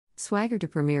Swagger to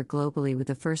premiere globally with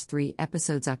the first 3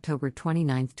 episodes October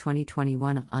 29,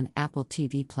 2021 on Apple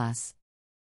TV+.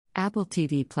 Apple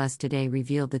TV Plus today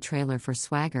revealed the trailer for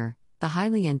Swagger, the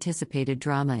highly anticipated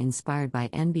drama inspired by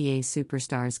NBA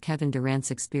superstars Kevin Durant's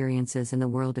experiences in the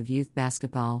world of youth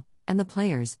basketball, and the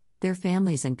players, their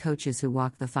families and coaches who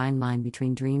walk the fine line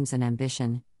between dreams and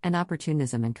ambition, and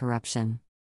opportunism and corruption.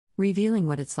 Revealing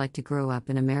what it's like to grow up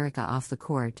in America off the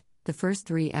court, the first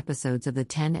 3 episodes of the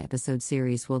 10-episode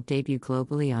series will debut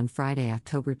globally on Friday,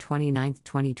 October 29,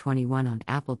 2021 on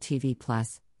Apple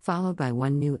TV+, followed by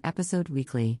 1 new episode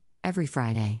weekly, every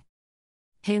Friday.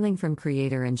 Hailing from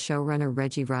creator and showrunner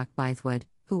Reggie Rock Bythewood,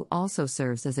 who also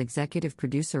serves as executive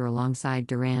producer alongside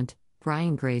Durant,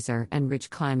 Brian Grazer, and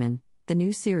Rich Kleiman, the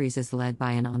new series is led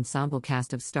by an ensemble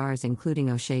cast of stars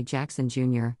including O'Shea Jackson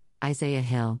Jr., Isaiah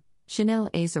Hill, Chanel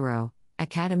Azaro,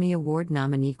 Academy Award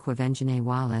nominee Quvenzhané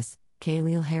Wallis,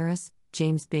 Khalil Harris,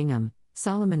 James Bingham,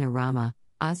 Solomon Arama,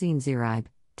 Azine Ziraib,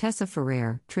 Tessa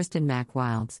Ferrer, Tristan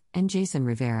McWilds, and Jason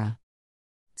Rivera.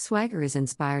 Swagger is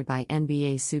inspired by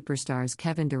NBA superstars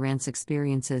Kevin Durant's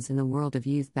experiences in the world of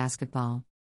youth basketball.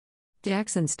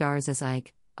 Jackson stars as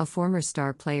Ike, a former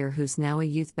star player who's now a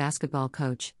youth basketball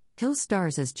coach. Hill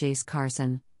stars as Jace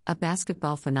Carson, a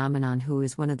basketball phenomenon who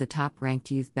is one of the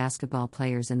top-ranked youth basketball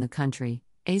players in the country.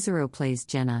 Azaro plays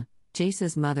Jenna,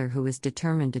 Jace's mother who is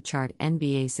determined to chart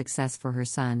NBA success for her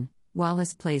son.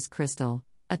 Wallace plays Crystal,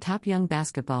 a top young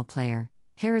basketball player.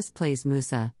 Harris plays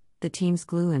Musa, the team's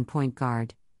glue and point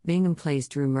guard. Bingham plays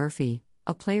Drew Murphy,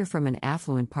 a player from an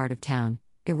affluent part of town.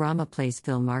 Irama plays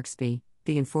Phil Marksby,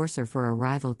 the enforcer for a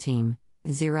rival team.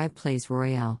 Ziraib plays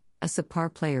Royale, a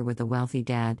subpar player with a wealthy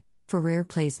dad. Ferrer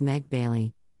plays Meg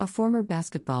Bailey, a former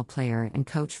basketball player and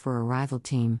coach for a rival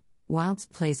team. Wilds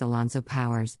plays Alonzo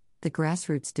Powers, the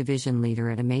grassroots division leader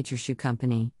at a major shoe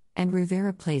company. And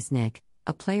Rivera plays Nick,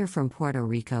 a player from Puerto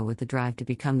Rico with the drive to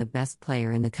become the best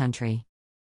player in the country.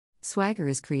 Swagger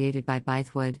is created by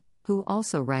Bythewood, who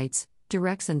also writes,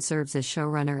 directs and serves as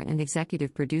showrunner and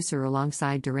executive producer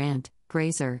alongside Durant,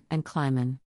 Grazer, and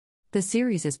Kleiman. The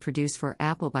series is produced for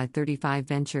Apple by 35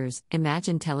 Ventures,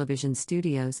 Imagine Television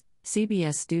Studios,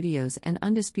 CBS Studios, and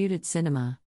Undisputed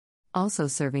Cinema. Also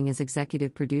serving as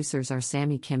executive producers are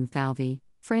Sammy Kim Falvey,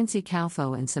 Francie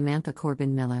Calfo, and Samantha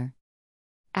Corbin Miller.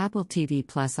 Apple TV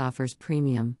Plus offers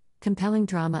premium, compelling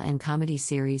drama and comedy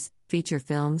series, feature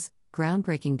films,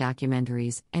 groundbreaking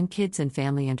documentaries, and kids and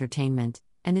family entertainment,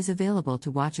 and is available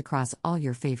to watch across all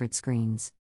your favorite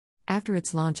screens. After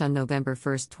its launch on November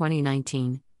 1,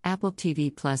 2019, Apple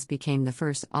TV Plus became the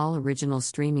first all-original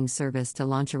streaming service to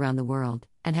launch around the world,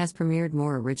 and has premiered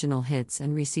more original hits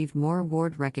and received more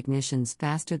award recognitions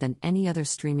faster than any other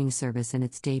streaming service in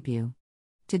its debut.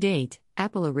 To date,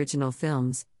 Apple original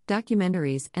films,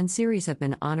 documentaries, and series have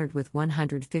been honored with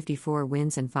 154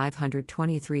 wins and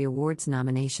 523 awards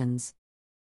nominations.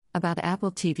 About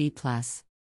Apple TV Plus.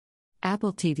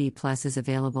 Apple TV Plus is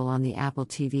available on the Apple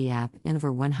TV app in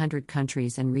over 100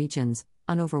 countries and regions,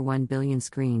 on over 1 billion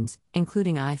screens,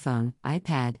 including iPhone,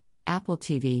 iPad, Apple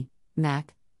TV,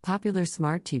 Mac, popular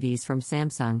smart TVs from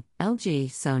Samsung, LG,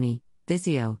 Sony,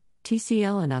 Vizio,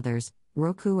 TCL and others,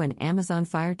 Roku and Amazon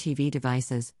Fire TV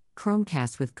devices,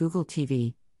 Chromecast with Google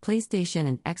TV, PlayStation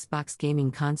and Xbox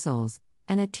gaming consoles,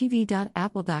 and at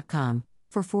tv.apple.com,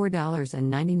 for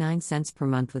 $4.99 per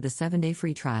month with a 7-day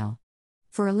free trial.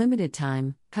 For a limited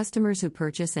time, customers who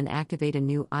purchase and activate a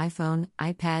new iPhone,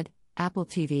 iPad, Apple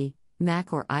TV,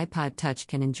 Mac or iPod Touch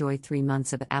can enjoy 3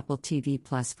 months of Apple TV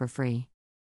Plus for free.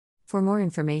 For more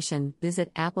information,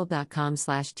 visit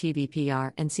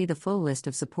apple.com/tvpr and see the full list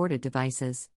of supported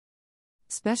devices.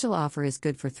 Special offer is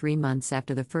good for 3 months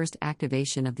after the first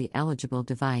activation of the eligible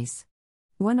device.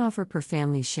 1 offer per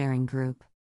family sharing group.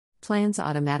 Plans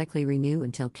automatically renew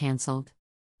until canceled.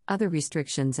 Other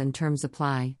restrictions and terms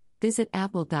apply. Visit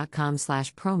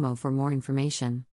apple.com/promo for more information.